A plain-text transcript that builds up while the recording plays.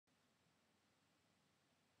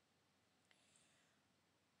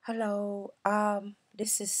Hello,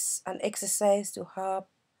 this is an exercise to help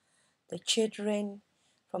the children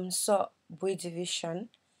from Bui division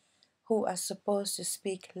who are supposed to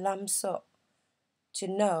speak Lamso to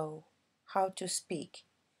know how to speak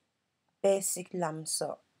basic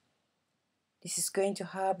Lamso. This is going to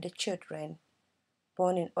help the children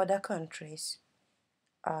born in other countries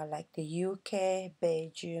like the UK,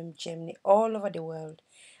 Belgium, Germany, all over the world,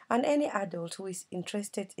 and any adult who is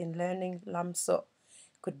interested in learning Lamso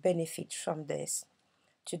could benefit from this.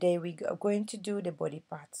 Today we are going to do the body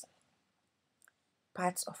parts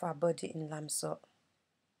of our body in Lamso.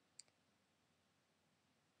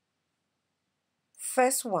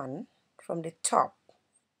 First one from the top,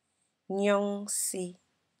 Nyong si,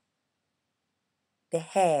 the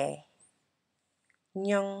hair.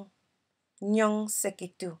 Nyong, Nyong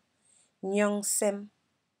sekitu, Nyong sem,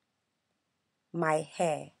 my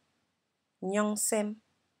hair. Nyong sem,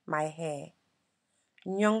 my hair.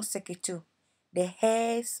 Nyong sekitu, the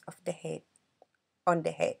hairs of the head, on the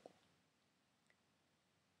head.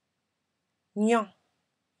 Nyong,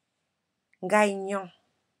 ngai nyong,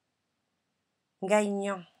 ngai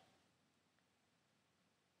nyong.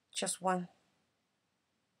 Just one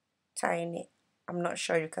tiny, I'm not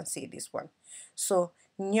sure you can see this one. So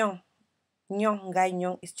nyong, nyong, ngai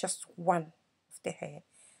nyong is just one of the hair.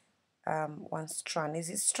 One strand. Is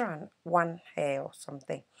it strand? One hair or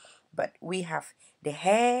something. But we have the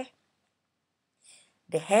hair,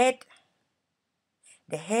 the head.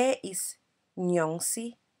 The hair is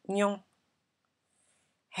nyongsi, nyong.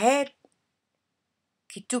 Head,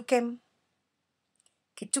 kitukem.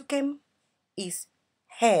 Kitukem is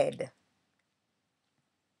head.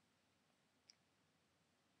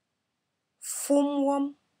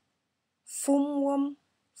 Fumwom, fumwom,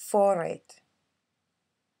 forehead.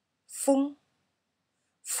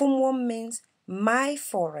 Fumwom means my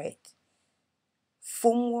forehead.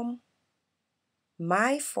 Fumwom,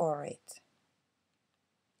 my forehead.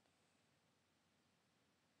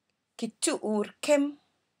 Kituurkem,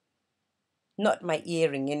 not my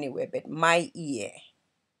earring anyway, but my ear.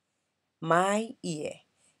 My ear.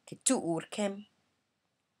 Kituurkem.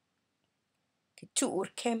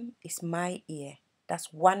 Kituurkem is my ear.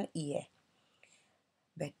 That's one ear.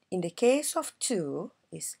 But in the case of two,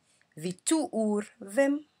 is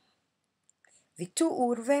vituurvem.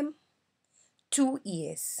 Vituurvem, 2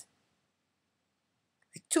 ears.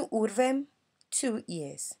 Vituurvem, 2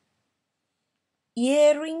 ears.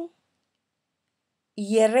 Earring,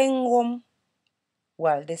 yerengwom.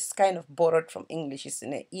 Well, this kind of borrowed from English,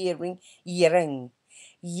 isn't it? Earring, yereng.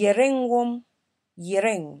 Yerengwom,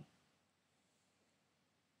 yereng.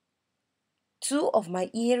 Two of my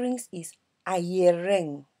earrings is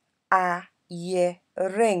ayereng.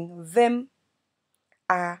 Ayereng. Vem.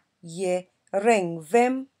 Ayereng.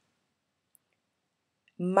 Vem.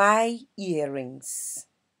 My earrings.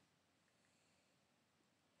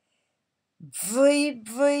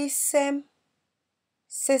 Sem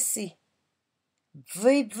sesi.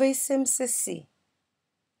 Sem sesi.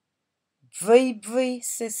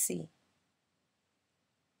 Sesi.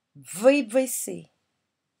 Si.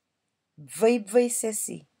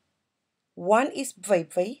 Sesi. One is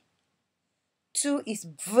two is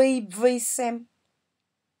sem.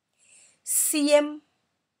 Siem.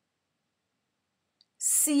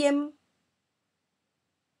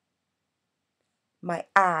 My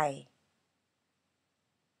eye.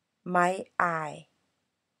 My eye.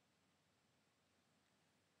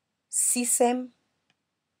 Sisem.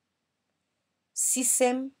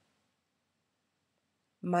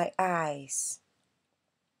 My eyes.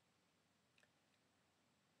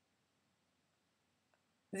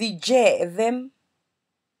 Vijevem.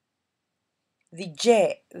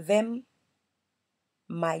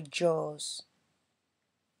 My jaws.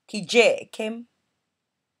 Kijekem.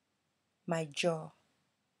 My jaw.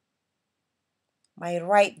 My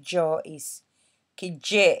right jaw is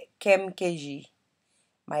kijekem keji.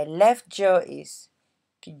 My left jaw is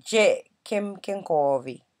kijekem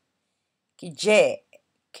kenkovi.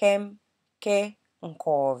 Kijekem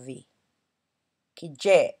kenkovi.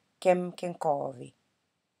 Kijekem kenkovi.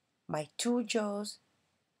 My two jaws,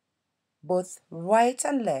 both right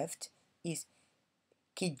and left, is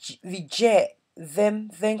vijevem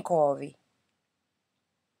venkovi.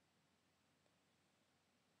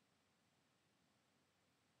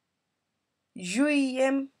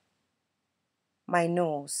 Juiem, my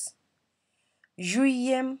nose.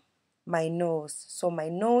 Juiem, my nose. So my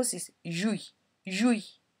nose is jui.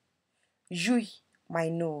 My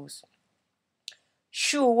nose.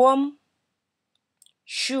 Shuwom,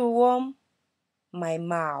 my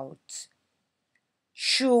mouth.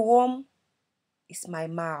 Shuwom is my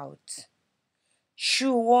mouth.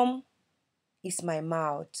 Shuwom is my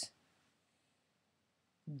mouth.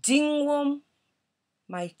 Dingwom,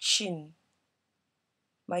 my chin.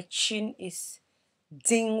 My chin is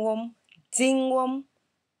dingwom. Dingwom,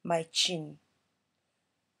 my chin.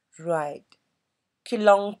 Right.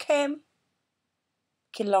 Kilongkem.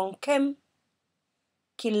 Kilongkem.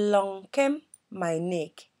 Kilongkem, my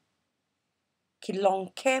neck.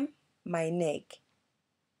 Kilongkem, my neck.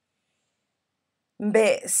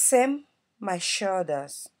 Mbesem, my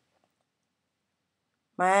shoulders.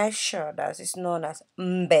 My shoulders is known as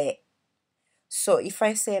mbe. So if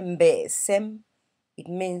I say mbesem, it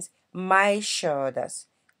means my shoulders.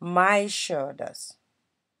 My shoulders.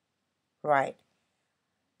 Right.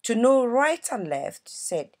 To know right and left,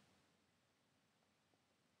 said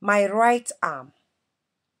my right arm.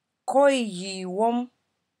 Koi yi wom.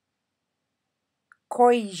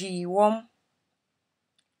 Koi yi wom.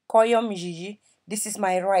 Koyom yi. This is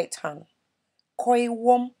my right hand. Koi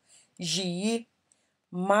wom yi.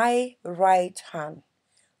 My right hand.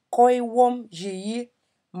 Koi wom yi.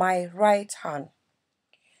 My right hand.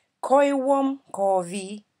 Koi wom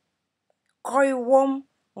kovi. Koi wom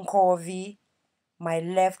kovi. My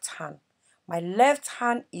left hand. My left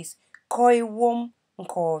hand is koi wom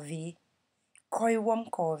kovi. Koi wom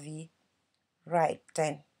kovi. Right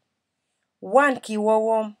then. One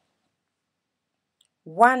kiwowom.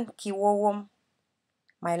 One kiwowom.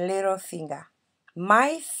 My little finger.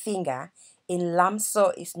 My finger in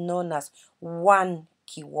Lamnso is known as one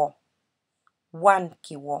kiwo. One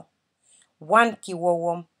kiwo. One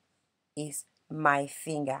kiwowom is my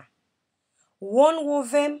finger. One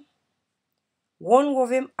wovem. One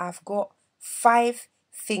wovem, I've got 5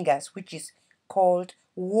 fingers, which is called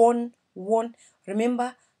one.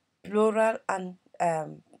 Remember, plural, and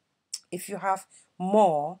if you have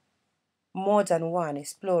more than one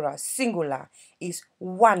is plural. Singular is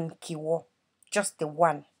one kiwo. Just the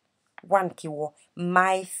one. One kiwo.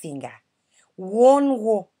 My finger. One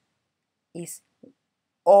wo is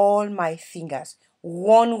all my fingers.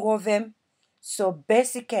 One wovem. So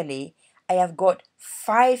basically, I have got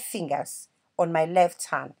 5 fingers on my left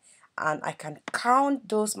hand, and I can count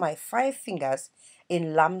those my 5 fingers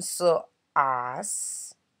in Lamnso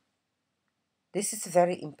as. This is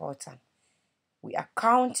very important. We are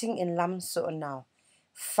counting in Lamnso now.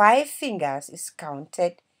 5 fingers is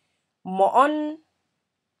counted. Moon,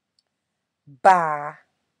 ba,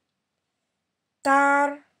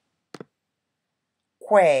 tar,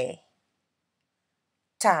 kwe,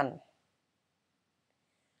 tan.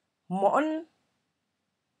 Moon,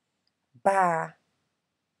 ba,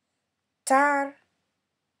 tar,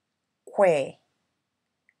 kwe,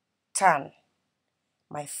 tan.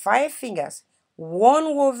 My 5 fingers.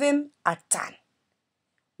 One wovem a tan.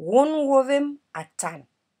 One wovem a tan.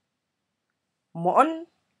 Moon,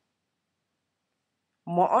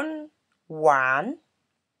 1,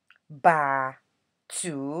 ba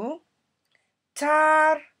 2,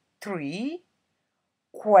 tar 3,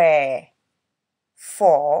 kwe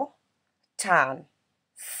 4, tan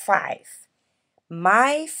 5.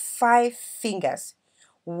 My 5 fingers.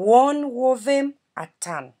 One wovem a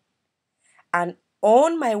tan. And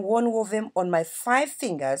on my one wovem, on my 5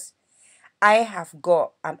 fingers, I have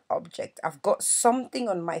got an object. I've got something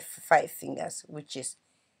on my 5 fingers, which is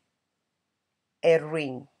a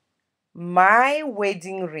ring. My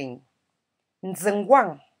wedding ring.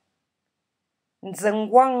 Nzengwang.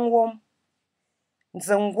 Nzengwang wom.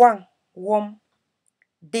 Nzengwang wom.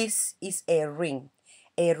 This is a ring.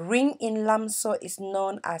 A ring in Lamnso is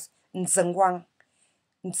known as nzengwang.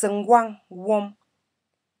 Nzengwang wom.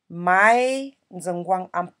 My nzengwang,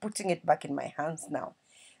 I'm putting it back in my hands now.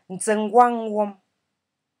 Nzengwang wom.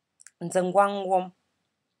 Nzengwang wom.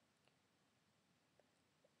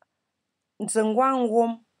 Nzengwang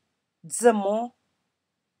wom. Zemo.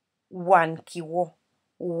 1 kiwo.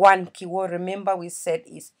 1 kiwo, remember we said,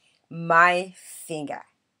 is my finger.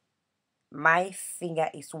 My finger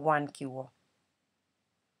is 1 kiwo.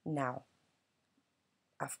 Now,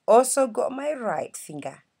 I've also got my right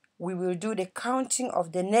finger. We will do the counting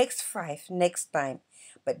of the next 5 next time.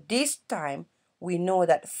 But this time, we know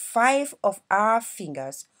that 5 of our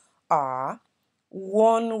fingers are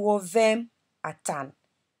one wovem atan.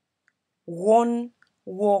 One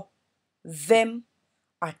wovem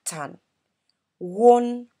atan.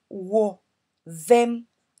 One wovem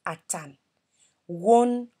atan.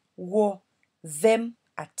 One wovem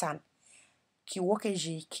atan. Kiwoke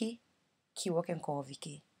jiki, kiwoke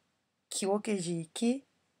nkoviki. Kiwoke jiki,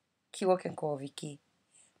 kiwoke nkoviki.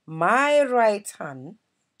 My right hand,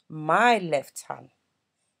 my left hand.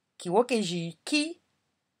 Kiwoke jiki,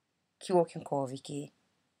 kiwoke nkoviki.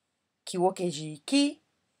 Kiwoke jiki,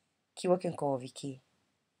 Kiwokenko Vicky.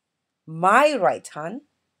 My right hand,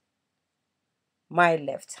 my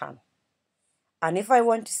left hand. And if I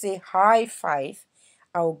want to say high five,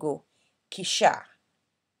 I'll go Kisha.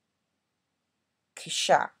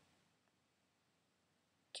 Kisha.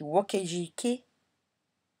 Kiwokejiki.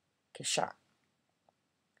 Kisha.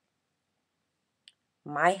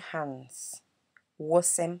 My hands.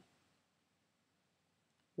 Wosem.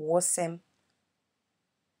 Wosem.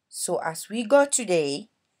 So as we go today,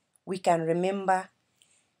 we can remember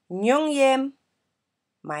Nyongyem,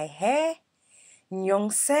 my hair.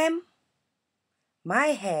 Nyongsem, my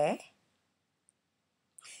hair.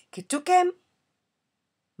 Kitukem,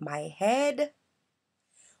 my head.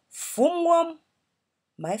 Fumwom,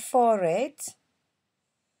 my forehead.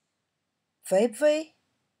 Vebve,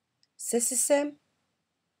 sisisem.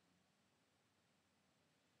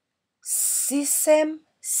 Sisem,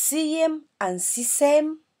 siem, and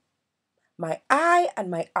sisem. My eye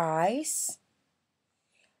and my eyes.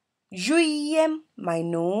 Yuyem, my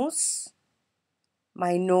nose.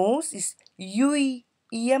 My nose is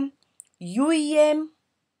yuyem. Yuyem.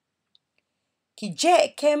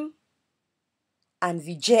 Kijekem and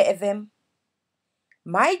vijevem.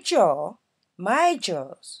 My jaw, my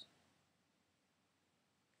jaws.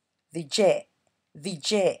 Vije,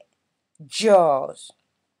 jaws.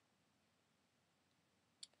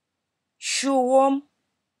 Shuwom,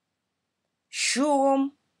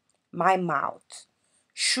 my mouth.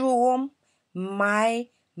 Shuwom, my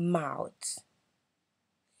mouth.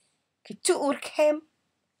 Kituurkem,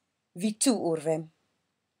 vituurvem.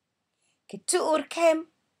 Kituurkem,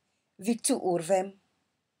 vituurvem.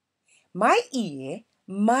 My ear,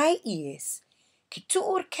 my ears.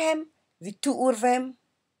 Kituurkem, vituurvem.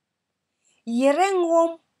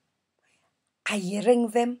 Yerengwom,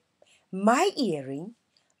 ayerengvem. My earring,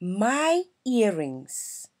 my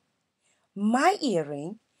earrings. My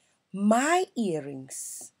earring, my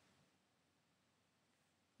earrings.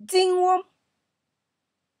 Dingwom,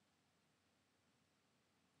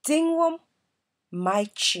 dingwom, my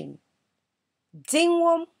chin.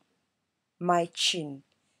 Dingwom, my chin.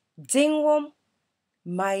 Dingwom,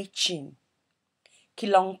 my chin.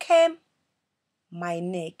 Kilongkem, my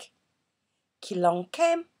neck.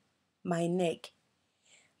 Kilongkem, my neck.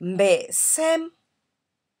 Mbesem,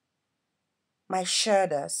 my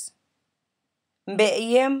shoulders.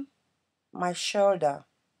 Mbeyem, my shoulder.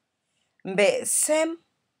 Mbesem,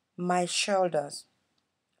 my shoulders.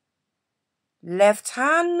 Left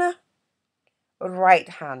hand, right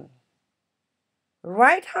hand.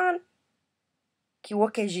 Right hand,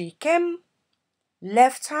 kiwokejikem.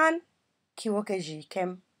 Left hand,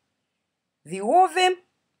 kiwokejikem. Viwovim,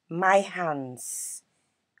 my hands.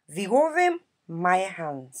 Viwovim, my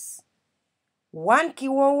hands. One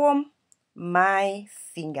kiwowom, my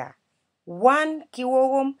finger. One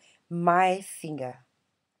kiwowom, my finger.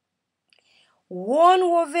 One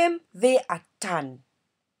wovim, they atan.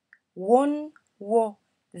 One wo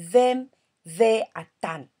them they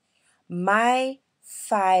atan. My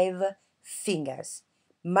 5 fingers.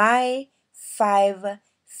 My 5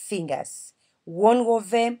 fingers. One of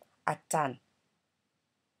them atan.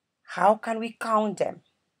 How can we count them?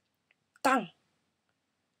 Tang.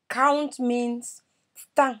 Count means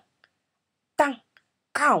tang. Tang.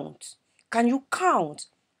 Count. Can you count?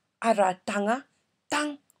 Ara tanga.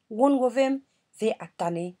 Tang. One of them they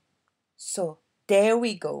atani. So there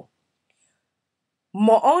we go.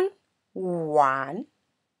 Moon 1.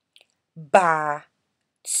 Ba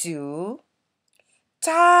 2.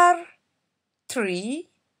 Tar 3.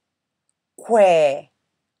 Kwe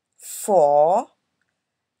 4.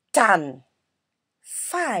 Tan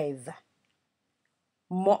 5.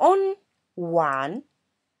 Moon 1.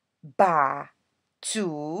 Ba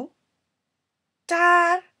 2.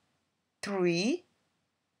 Tar 3.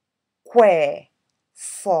 Kwe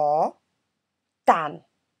 4. Tan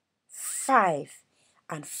 5.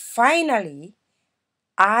 And finally,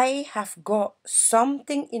 I have got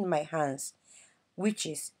something in my hands, which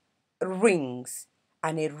is rings.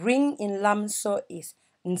 And a ring in Lamnso is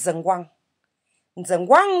nzengwang.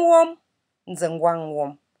 Nzengwang wom, nzengwang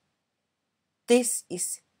wom. This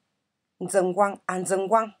is nzengwang and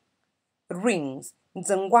nzengwang rings.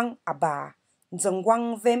 Nzengwang aba,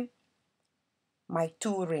 nzengwang vem, my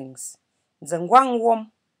 2 rings. Nzengwang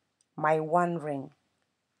wom, my 1 ring.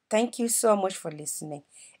 Thank you so much for listening.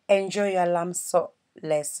 Enjoy your Lamnso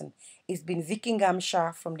lesson. It's been Vicky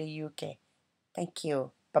Ngamsha from the UK. Thank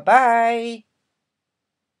you. Bye-bye.